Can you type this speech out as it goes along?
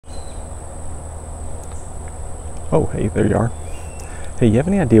Oh, hey, there you are. Hey, you have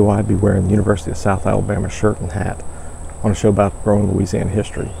any idea why I'd be wearing the University of South Alabama shirt and hat on a show about growing Louisiana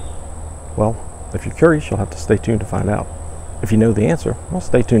history? Well, if you're curious, you'll have to stay tuned to find out. If you know the answer, well,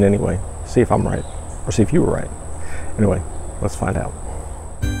 stay tuned anyway. See if I'm right, or see if you were right. Anyway, let's find out.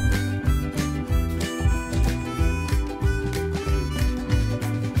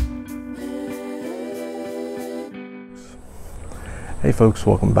 Hey folks,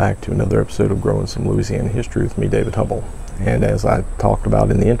 welcome back to another episode of Growing Some Louisiana History with me, David Hubbell. And as I talked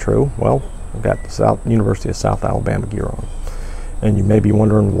about in the intro, well, I've got the University of South Alabama gear on. And you may be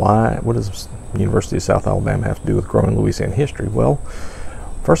wondering why, what does University of South Alabama have to do with growing Louisiana history? Well,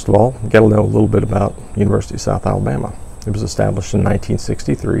 first of all, you got to know a little bit about University of South Alabama. It was established in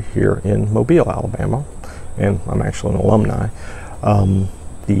 1963 here in Mobile, Alabama, and I'm actually an alumni.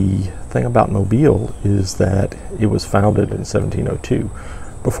 The thing about Mobile is that it was founded in 1702,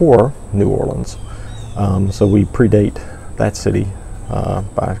 before New Orleans. So we predate that city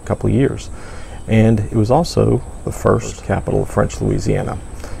by a couple of years. And it was also the first capital of French Louisiana.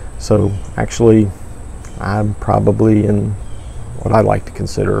 So actually, I'm probably in what I like to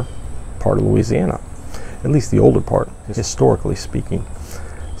consider part of Louisiana, at least the older part, historically speaking.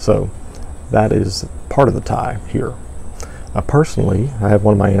 So that is part of the tie here. Personally, I have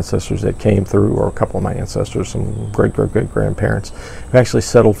one of my ancestors that came through, or a couple of my ancestors, some great-great-great-grandparents, who actually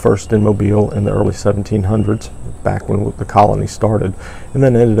settled first in Mobile in the early 1700s, back when the colony started, and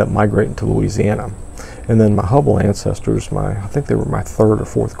then ended up migrating to Louisiana. And then my Hubbell ancestors, I think they were my third or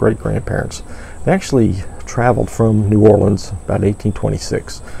fourth great-grandparents, they actually traveled from New Orleans about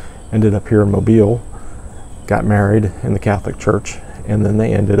 1826, ended up here in Mobile, got married in the Catholic Church, and then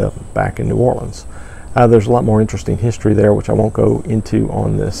they ended up back in New Orleans. There's a lot more interesting history there, which I won't go into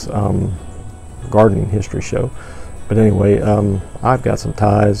on this gardening history show. But anyway, I've got some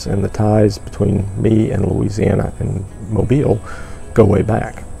ties, and the ties between me and Louisiana and Mobile go way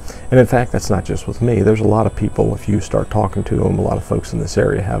back. And in fact, that's not just with me. There's a lot of people, if you start talking to them, a lot of folks in this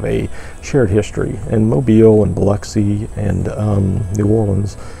area have a shared history. And Mobile and Biloxi and New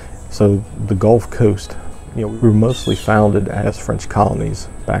Orleans, so the Gulf Coast, we were mostly founded as French colonies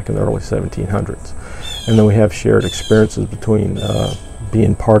back in the early 1700s. And then we have shared experiences between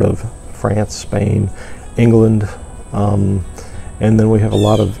being part of France, Spain, England, and then we have a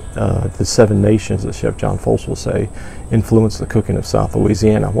lot of the 7 nations, as Chef John Folse will say, influence the cooking of South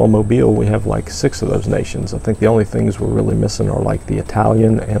Louisiana. Well, Mobile, we have like 6 of those nations. I think the only things we're really missing are like the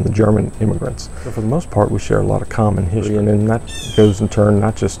Italian and the German immigrants. So for the most part, we share a lot of common history, and that goes in turn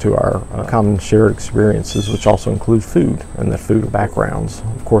not just to our common shared experiences, which also include food and the food backgrounds.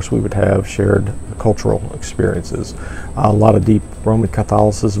 Of course, we would have shared cultural experiences, a lot of deep Roman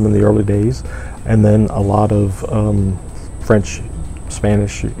Catholicism in the early days, and then a lot of French,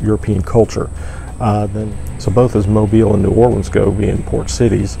 Spanish, European culture. So both as Mobile and New Orleans go, being port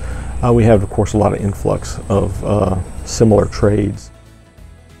cities, we have, of course, a lot of influx of similar trades.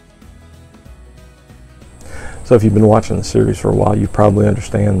 So if you've been watching the series for a while, you probably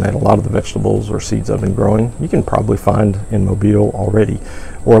understand that a lot of the vegetables or seeds I've been growing, you can probably find in Mobile already,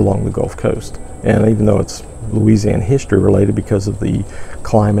 or along the Gulf Coast. And even though it's Louisiana history related because of the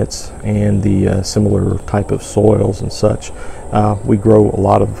climates and the similar type of soils and such, we grow a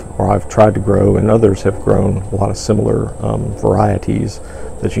lot of, or I've tried to grow, and others have grown a lot of similar varieties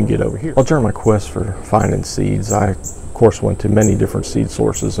that you can get over here. Well, during my quest for finding seeds, I of course went to many different seed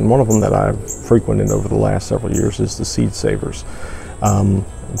sources, and one of them that I've frequented over the last several years is the Seed Savers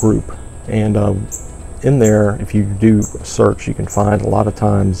group. And in there, if you do a search, you can find a lot of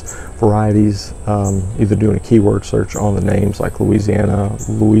times varieties, either doing a keyword search on the names like Louisiana,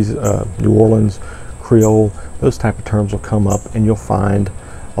 New Orleans, Creole, those type of terms will come up, and you'll find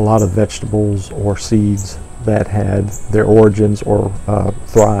a lot of vegetables or seeds that had their origins or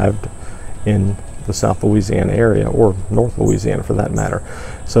thrived in the South Louisiana area, or North Louisiana for that matter.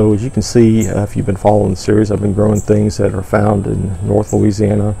 So as you can see, if you've been following the series, I've been growing things that are found in North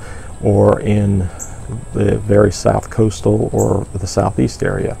Louisiana or in the very south coastal or the southeast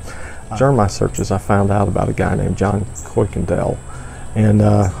area. During my searches, I found out about a guy named John Coykendall, and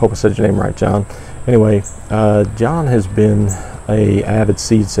hope I said your name right, John. Anyway, John has been an avid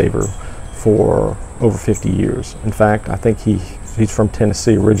seed saver for over 50 years. In fact, I think he's from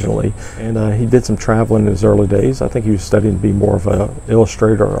Tennessee originally, and he did some traveling in his early days. I think he was studying to be more of an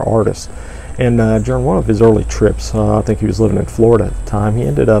illustrator or artist. And during one of his early trips, I think he was living in Florida at the time, he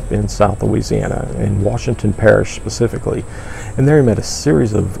ended up in South Louisiana, in Washington Parish specifically. And there he met a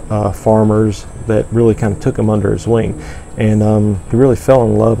series of farmers that really kind of took him under his wing. And he really fell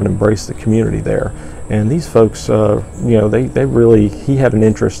in love and embraced the community there. And these folks, you know, he had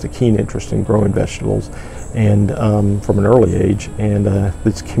a keen interest in growing vegetables, and from an early age, and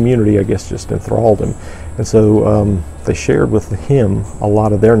this community, I guess, just enthralled him. And so they shared with him a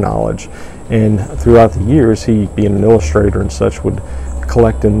lot of their knowledge. And throughout the years, he, being an illustrator and such, would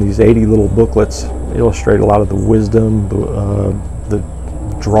collect in these 80 little booklets, illustrate a lot of the wisdom, the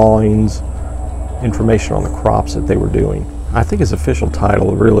drawings, information on the crops that they were doing. I think his official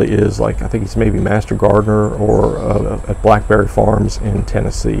title really is, like, I think he's maybe Master Gardener or at Blackberry Farms in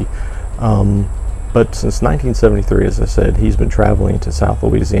Tennessee. But since 1973, as I said, he's been traveling to South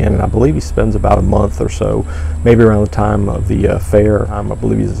Louisiana, and I believe he spends about a month or so, maybe around the time of the fair. I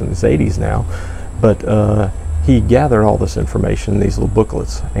believe he's in his 80s now, but he gathered all this information in these little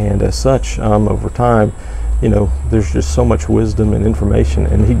booklets, and as such, over time, you know, there's just so much wisdom and information,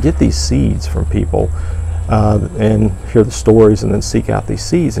 and he'd get these seeds from people and hear the stories and then seek out these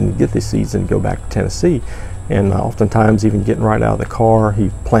seeds, and he'd get these seeds and go back to Tennessee. And oftentimes, even getting right out of the car,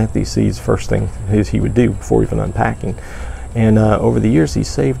 he'd plant these seeds first thing he would do before even unpacking. And over the years, he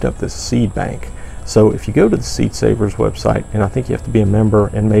saved up this seed bank. So if you go to the Seed Savers website, and I think you have to be a member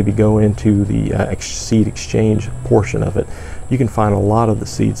and maybe go into the seed exchange portion of it, you can find a lot of the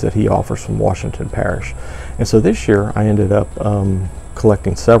seeds that he offers from Washington Parish. And so this year, I ended up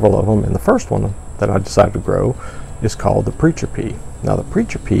collecting several of them, and the first one that I decided to grow is called the Preacher Pea. Now, the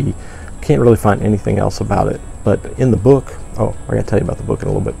Preacher Pea, can't really find anything else about it, but in the book, oh, I gotta tell you about the book in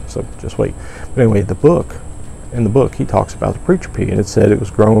a little bit, so just wait. But anyway, in the book, he talks about the Preacher Pea, and it said it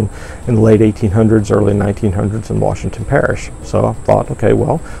was grown in the late 1800s, early 1900s in Washington Parish. So I thought, okay,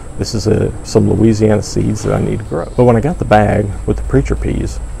 well, this is some Louisiana seeds that I need to grow. But when I got the bag with the Preacher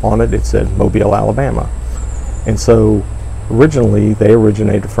Peas on it, it said Mobile, Alabama. And so originally, they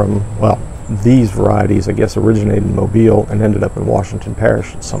originated from, well, these varieties, I guess, originated in Mobile and ended up in Washington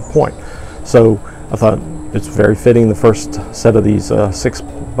Parish at some point. So I thought it's very fitting. The first set of these 6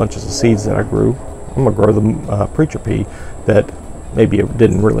 bunches of seeds that I grew, I'm going to grow the Preacher Pea that maybe it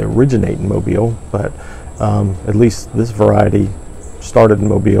didn't really originate in Mobile, but at least this variety started in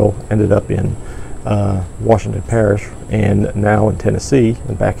Mobile, ended up in Washington Parish, and now in Tennessee,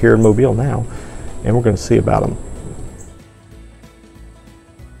 and back here in Mobile now, and we're going to see about them.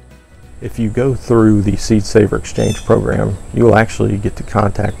 If you go through the Seed Saver Exchange program, you will actually get to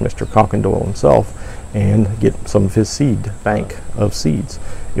contact Mr. Coykendall himself and get some of his seed bank of seeds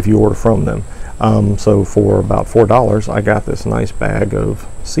if you order from them. So for about $4, I got this nice bag of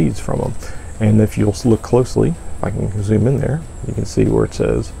seeds from them. And if you'll look closely, if I can zoom in there, you can see where it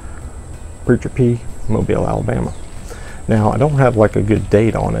says Preacher Pea, Mobile, Alabama. Now, I don't have like a good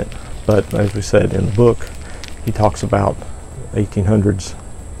date on it, but as we said in the book, he talks about 1800s,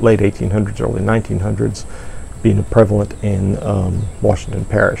 late 1800s, early 1900s being prevalent in Washington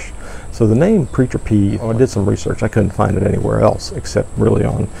Parish. So the name Preacher Pea, I did some research. I couldn't find it anywhere else except really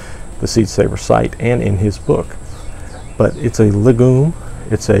on the Seed Saver site and in his book. But it's a legume.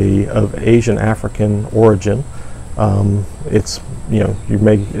 It's of Asian African origin. It's, you know,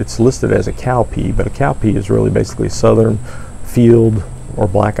 it's listed as a cowpea, but a cowpea is really basically southern field or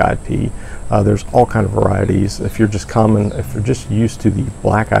black-eyed pea. There's all kind of varieties. If you're just used to the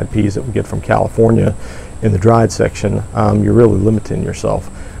black-eyed peas that we get from California in the dried section, you're really limiting yourself.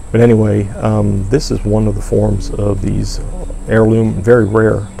 But anyway, this is one of the forms of these heirloom, very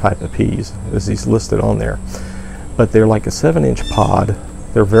rare type of peas, as he's listed on there. But they're like a 7-inch pod.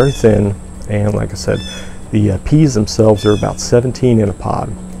 They're very thin, and like I said, the peas themselves are about 17 in a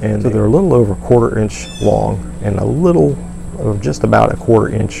pod, and so they're a little over 1/4 inch long and a little, or just about a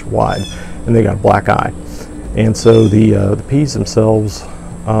 1/4 inch wide, and they got a black eye. And so the peas themselves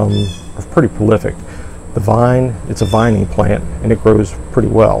are pretty prolific. The vine, it's a vining plant, and it grows pretty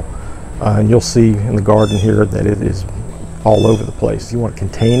well. And you'll see in the garden here that it is all over the place. You want to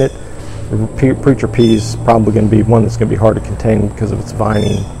contain it. The Preacher Pea is probably going to be one that's going to be hard to contain because of its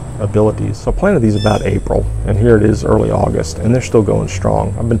vining abilities. So I planted these about April, and here it is early August, and they're still going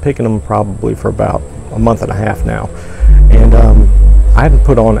strong. I've been picking them probably for about a month and a half now, and I haven't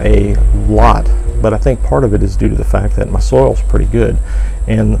put on a lot, but I think part of it is due to the fact that my soil's pretty good,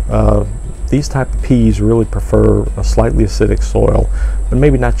 and these type of peas really prefer a slightly acidic soil, but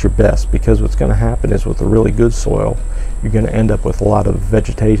maybe not your best, because what's going to happen is with a really good soil, you're going to end up with a lot of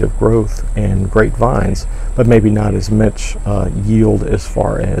vegetative growth and great vines, but maybe not as much yield as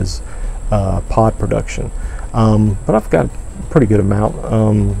far as pod production. But I've got a pretty good amount.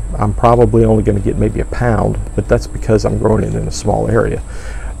 I'm probably only going to get maybe a pound, but that's because I'm growing it in a small area.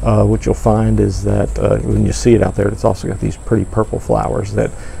 What you'll find is that when you see it out there, it's also got these pretty purple flowers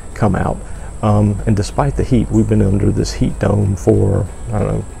that come out. And despite the heat, we've been under this heat dome for, I don't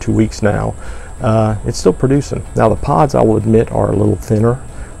know, 2 weeks now. it's still producing. Now the pods, I will admit, are a little thinner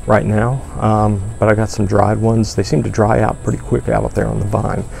right now, but I got some dried ones. They seem to dry out pretty quick out there on the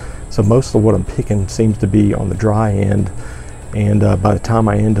vine. So most of what I'm picking seems to be on the dry end, and by the time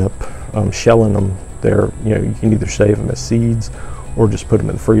I end up shelling them, you can either save them as seeds or just put them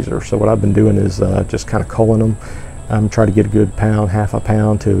in the freezer. So what I've been doing is just kind of culling them. I'm trying to get a good pound, half a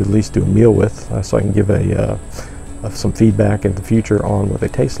pound to at least do a meal with, so I can give some feedback in the future on what they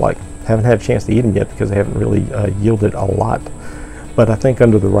taste like. Haven't had a chance to eat them yet because they haven't really yielded a lot, but I think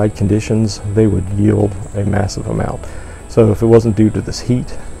under the right conditions they would yield a massive amount. So if it wasn't due to this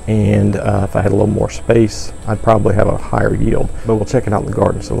heat, and if I had a little more space, I'd probably have a higher yield. But we'll check it out in the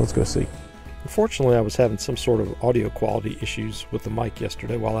garden, so let's go see. Unfortunately, I was having some sort of audio quality issues with the mic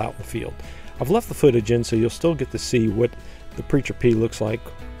yesterday while out in the field. I've left the footage in so you'll still get to see what the Preacher Pea looks like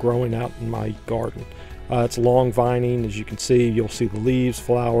growing out in my garden. It's long vining, as you can see. You'll see the leaves,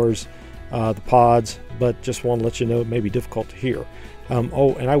 flowers, the pods, but just want to let you know it may be difficult to hear.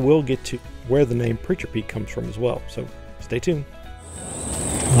 Oh, and I will get to where the name Preacher Pea comes from as well, so stay tuned.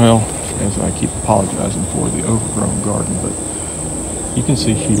 Well, as I keep apologizing for the overgrown garden, but you can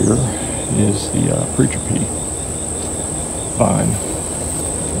see here is the Preacher Pea vine.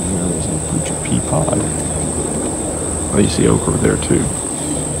 There is a Preacher Pea pod. Oh, you see okra there too.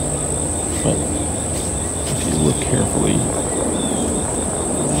 But if you look carefully,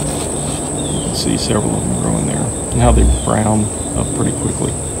 you can see several of them growing there. And how they brown up pretty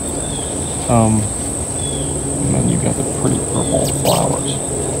quickly. And then you've got the pretty purple flowers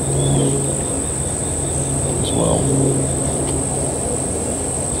as well.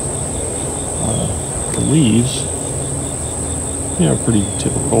 The leaves, pretty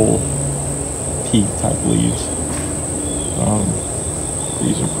typical pea type leaves.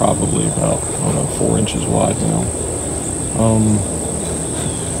 These are probably about, 4 inches wide now.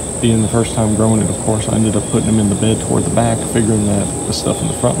 Being the first time growing it, of course, I ended up putting them in the bed toward the back, figuring that the stuff in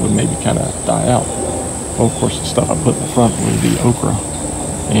the front would maybe kind of die out. Well, of course, the stuff I put in the front would be okra,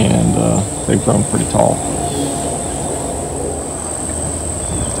 and they've grown pretty tall.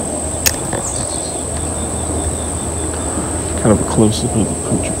 Kind of a close-up of the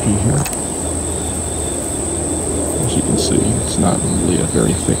Preacher Pea here. As you can see, it's not really a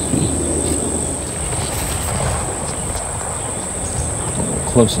very thick pea. A little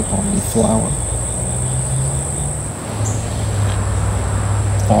close-up on the flower.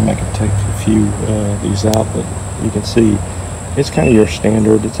 I'll make it take a few of these out, but you can see it's kind of your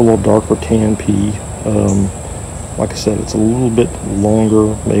standard. It's a little darker tan pea. Like I said, it's a little bit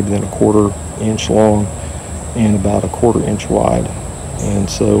longer, maybe than a 1/4 inch long, and about a 1/4 inch wide. And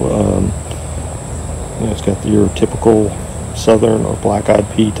so it's got your typical southern or black-eyed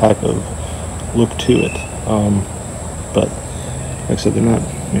pea type of look to it. But like I said, they're not,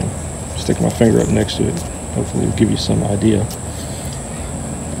 sticking my finger up next to it. Hopefully it'll give you some idea.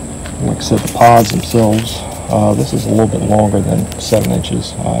 Like I said, the pods themselves, this is a little bit longer than 7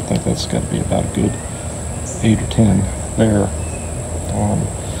 inches. I think that's got to be about a good 8 or 10 there.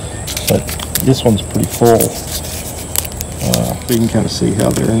 But this one's pretty full. You can kind of see how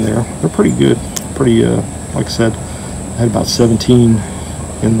they're in there. They're pretty good. Pretty, like I said, I had about 17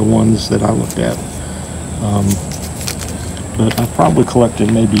 in the ones that I looked at. But I've probably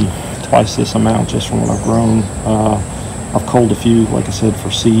collected maybe twice this amount just from what I've grown. I've culled a few, like I said, for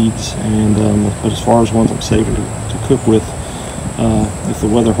seeds, and but as far as ones I'm saving to cook with, if the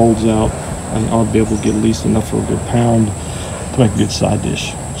weather holds out, I'll be able to get at least enough for a good pound to make a good side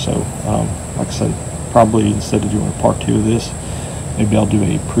dish. So, like I said, probably instead of doing a part 2 of this, maybe I'll do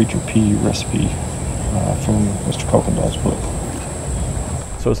a Preacher Pea recipe from Mr. Coykendall's book.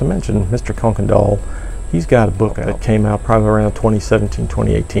 So as I mentioned, Mr. Coykendall, he's got a book that came out probably around 2017,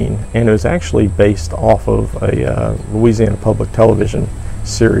 2018, and it was actually based off of a Louisiana public television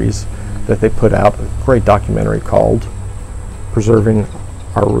series that they put out, a great documentary called Preserving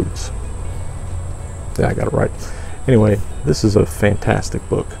Our Roots. Yeah, I got it right. Anyway, this is a fantastic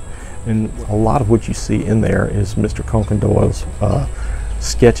book, and a lot of what you see in there is Mr. Coykendall's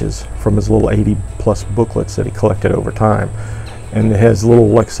sketches from his little 80+ booklets that he collected over time. And it has little,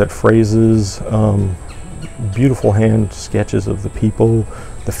 like I said, phrases, beautiful hand sketches of the people,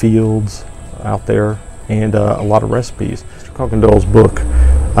 the fields out there, and a lot of recipes. Mr. Coykendall's book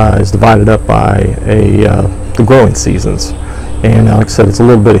is divided up by the growing seasons. And like I said, it's a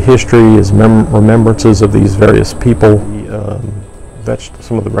little bit of history, his remembrances of these various people,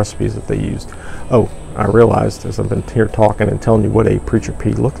 some of the recipes that they used. Oh, I realized as I've been here talking and telling you what a Preacher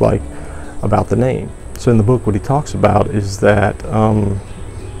Pea looked like about the name. So in the book, what he talks about is that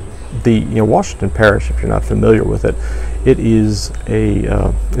the Washington Parish, if you're not familiar with it, it is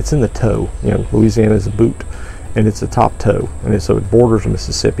it's in the toe. Louisiana is a boot, and it's a top toe, and so it borders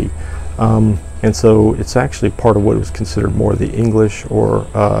Mississippi, and so it's actually part of what was considered more the English or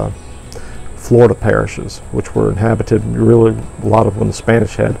Florida parishes, which were inhabited really a lot of when the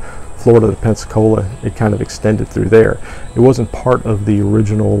Spanish had Florida to Pensacola. It kind of extended through there. It wasn't part of the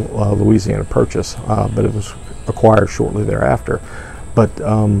original Louisiana Purchase, but it was acquired shortly thereafter. But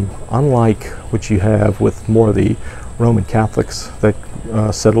unlike what you have with more of the Roman Catholics that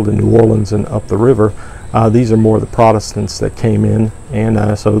settled in New Orleans and up the river, these are more the Protestants that came in,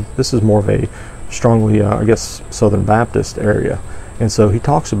 and so this is more of a strongly, I guess, Southern Baptist area. And so he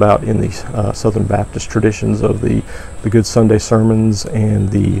talks about in the Southern Baptist traditions of the Good Sunday sermons and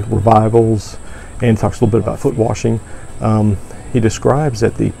the revivals, and talks a little bit about foot washing. He describes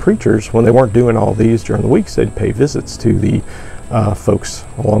that the preachers, when they weren't doing all these during the weeks, they'd pay visits to the folks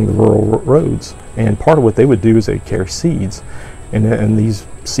along the rural roads. And part of what they would do is they'd carry seeds. And these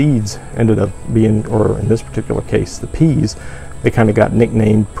seeds ended up being, or in this particular case, the peas, they kind of got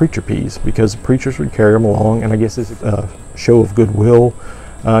nicknamed Preacher Peas because the preachers would carry them along, and I guess it's a show of goodwill.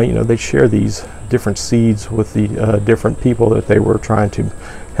 They share these different seeds with the different people that they were trying to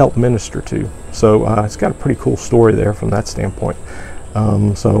help minister to. So it's got a pretty cool story there from that standpoint.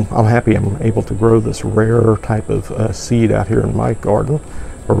 So I'm happy I'm able to grow this rare type of seed out here in my garden,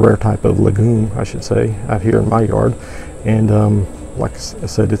 or rare type of legume, I should say, out here in my yard. And like I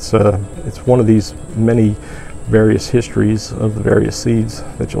said, it's one of these many various histories of the various seeds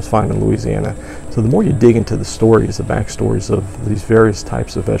that you'll find in Louisiana. So the more you dig into the stories, the backstories of these various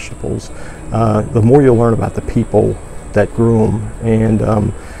types of vegetables, the more you'll learn about the people that grew them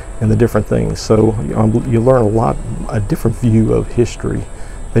and the different things. So you learn a different view of history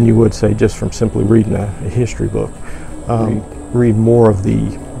than you would, say, just from simply reading a history book. Read more of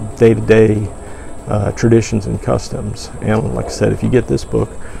the day-to-day traditions and customs. And like I said, if you get this book,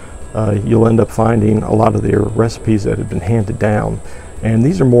 you'll end up finding a lot of their recipes that have been handed down. And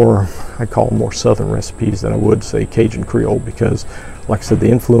these are more, I call them more Southern recipes than I would say Cajun Creole, because like I said, the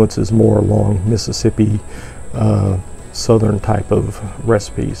influence is more along Mississippi, Southern type of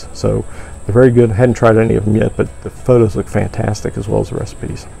recipes. So they're very good. I hadn't tried any of them yet, but the photos look fantastic as well as the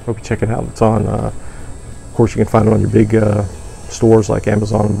recipes. Hope you check it out. It's on, of course, you can find it on your big stores like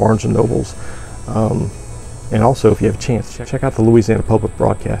Amazon and Barnes & Nobles. And also, if you have a chance, check out the Louisiana Public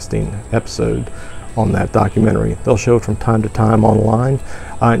Broadcasting episode on that documentary. They'll show it from time to time online,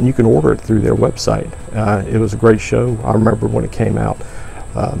 and you can order it through their website. It was a great show. I remember when it came out.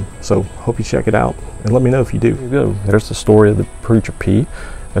 So hope you check it out, and let me know if you do. Here you go. There's the story of the Preacher Pea,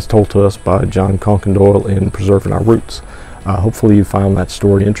 as told to us by John Coykendall in Preserving Our Roots. Hopefully you found that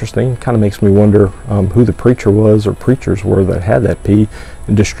story interesting. Kind of makes me wonder who the preacher was or preachers were that had that pea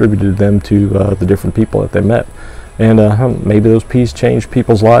and distributed them to the different people that they met. And maybe those peas changed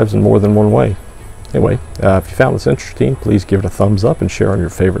people's lives in more than one way. Anyway, if you found this interesting, please give it a thumbs up and share on your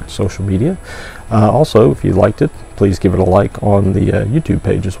favorite social media. Also, if you liked it, please give it a like on the YouTube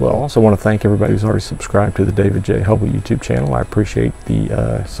page as well. I also want to thank everybody who's already subscribed to the David J. Hubbell YouTube channel. I appreciate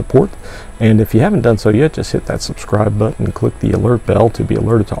the support. And if you haven't done so yet, just hit that subscribe button and click the alert bell to be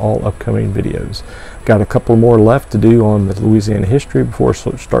alerted to all upcoming videos. Got a couple more left to do on the Louisiana history before I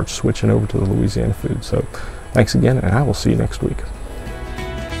start switching over to the Louisiana food. So thanks again, and I will see you next week.